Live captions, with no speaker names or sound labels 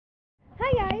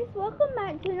welcome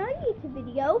back to another YouTube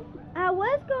video. I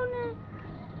lost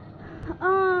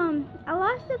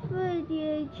the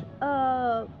footage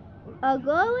of a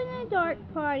glow in the dark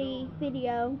party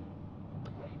video,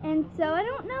 and so I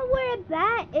don't know where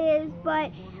that is,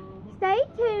 but stay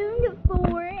tuned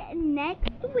for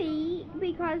next week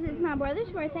because it's my brother's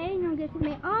birthday and you'll get to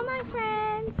meet all my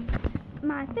friends,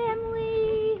 my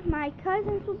family, my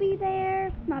cousins will be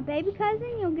there, my baby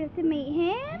cousin, you'll get to meet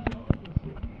him.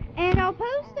 And I'll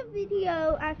post a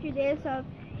video after this of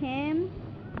him.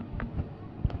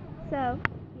 So,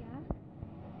 yeah.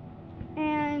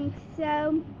 And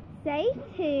so, stay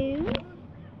tuned.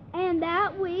 And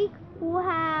that week, we'll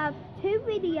have 2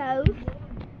 videos.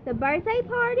 The birthday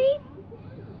party.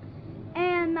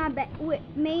 And with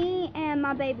me and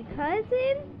my baby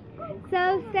cousin.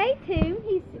 So, stay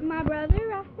tuned. My brother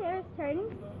right there is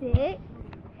turning 6.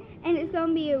 And it's going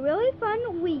to be a really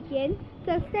fun weekend.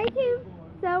 So, stay tuned.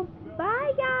 So,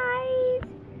 bye guys.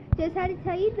 Just had to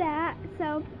tell you that.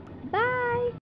 So, bye.